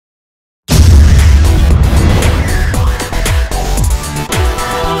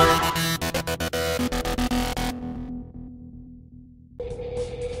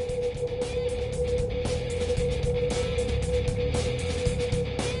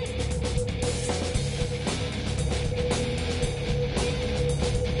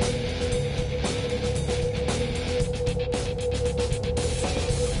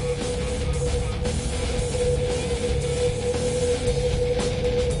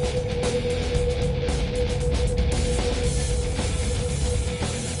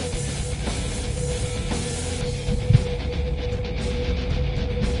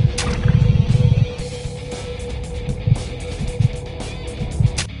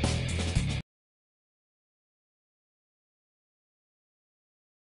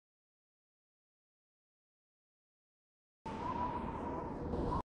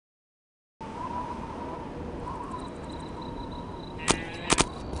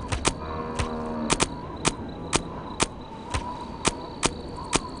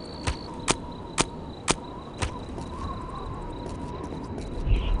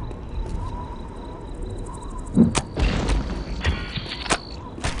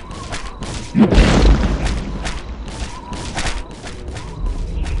Oh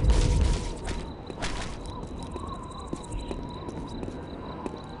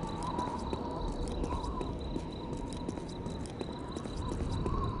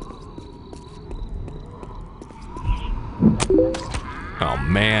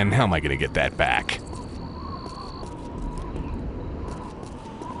man, how am I gonna get that back?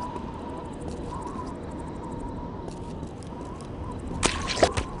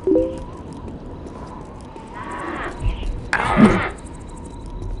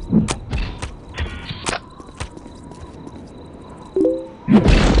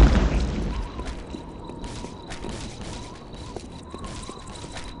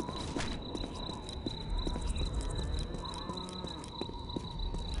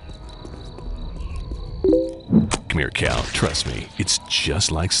 Come here, Cal. Trust me, it's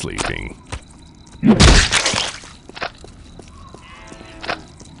just like sleeping. You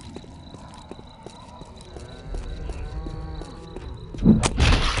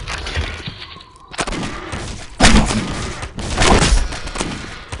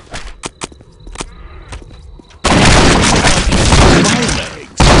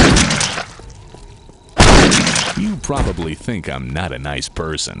probably think I'm not a nice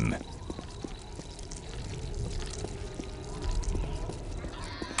person.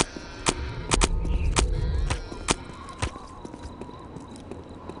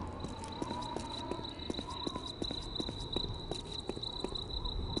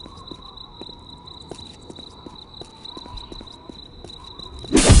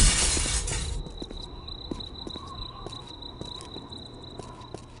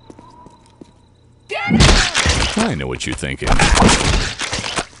 I know what you're thinking.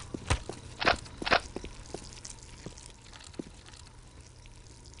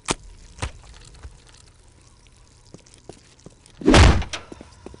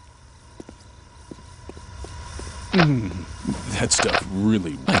 That stuff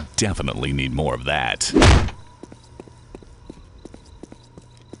really... I definitely need more of that.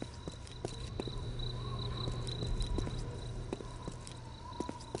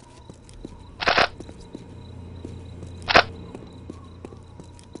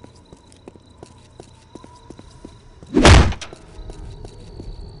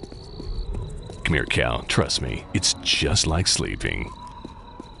 Come here, Cal. Trust me, it's just like sleeping.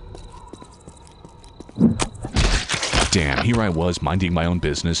 Damn, here I was minding my own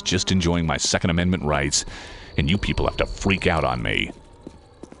business, just enjoying my Second Amendment rights, and you people have to freak out on me.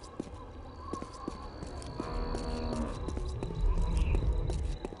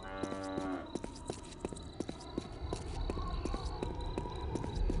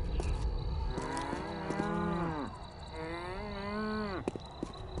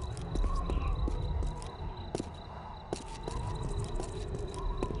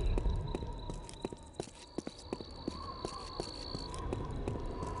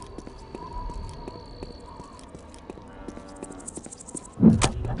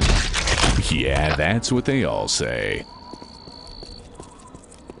 Yeah, that's what they all say.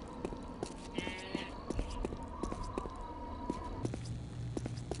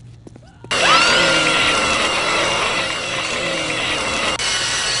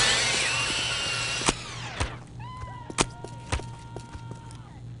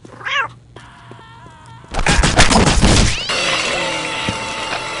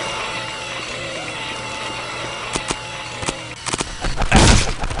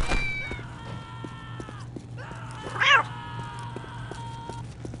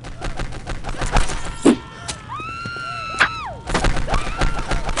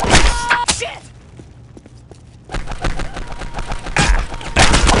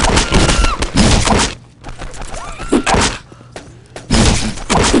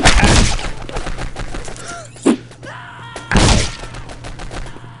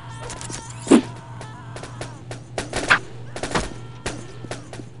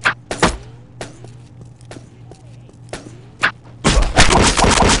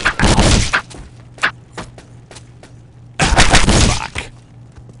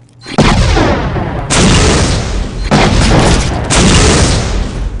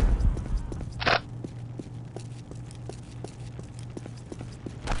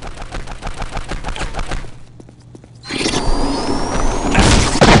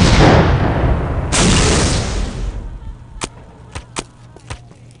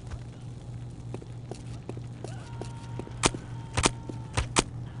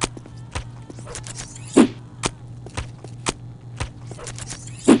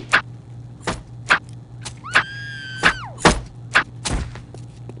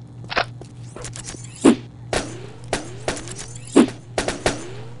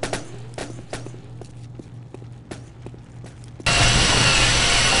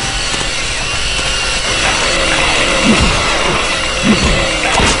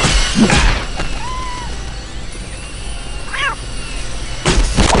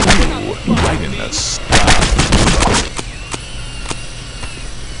 Right in the stuff.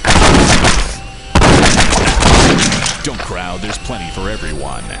 Don't crowd, there's plenty for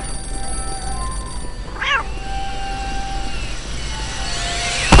everyone.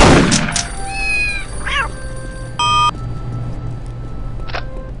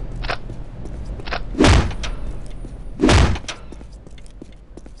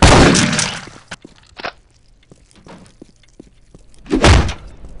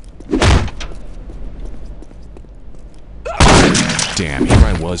 Damn, here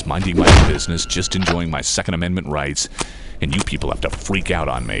I was minding my own business, just enjoying my Second Amendment rights, and you people have to freak out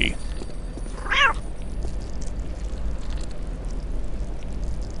on me.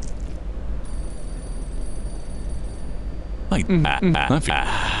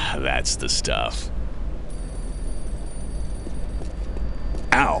 That's the stuff.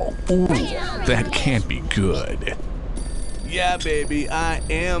 Ow. Ooh, that can't be good. Yeah, baby, I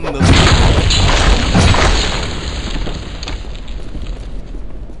am the...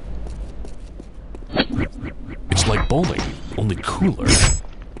 It's like bowling, only cooler.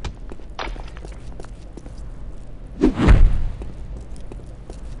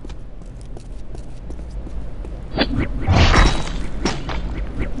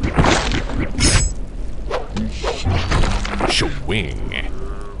 Swing.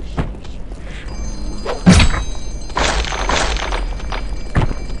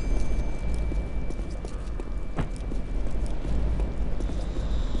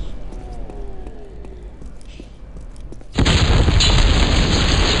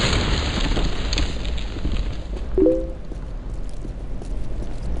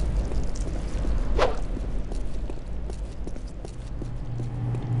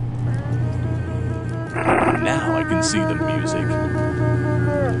 Now I can see the music.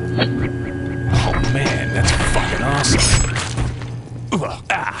 Oh man, that's fucking awesome. Ugh,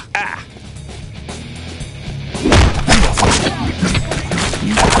 ah, ah.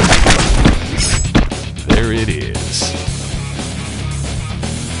 There it is.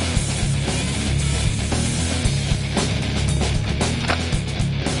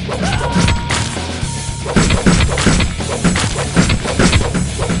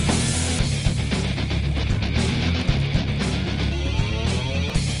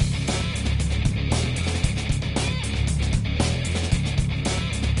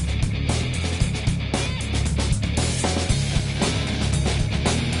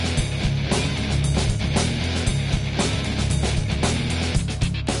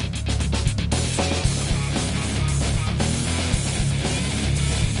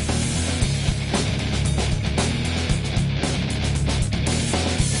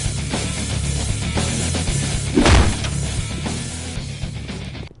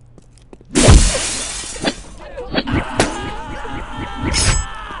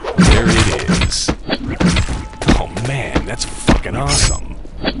 There it is. Oh man, that's fucking awesome.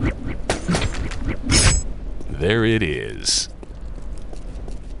 There it is.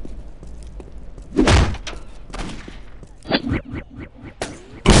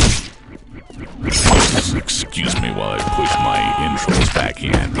 Excuse me while I push my intros back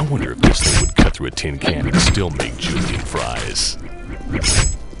in. I wonder if this thing would cut through a tin can and still make julienne fries.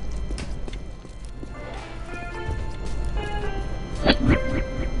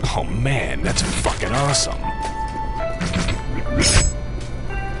 Oh man, that's fucking awesome.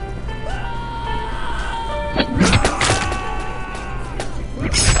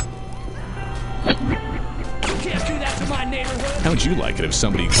 You can't do that to my neighborhood. How'd you like it if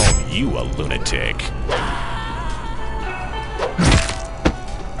somebody called you a lunatic?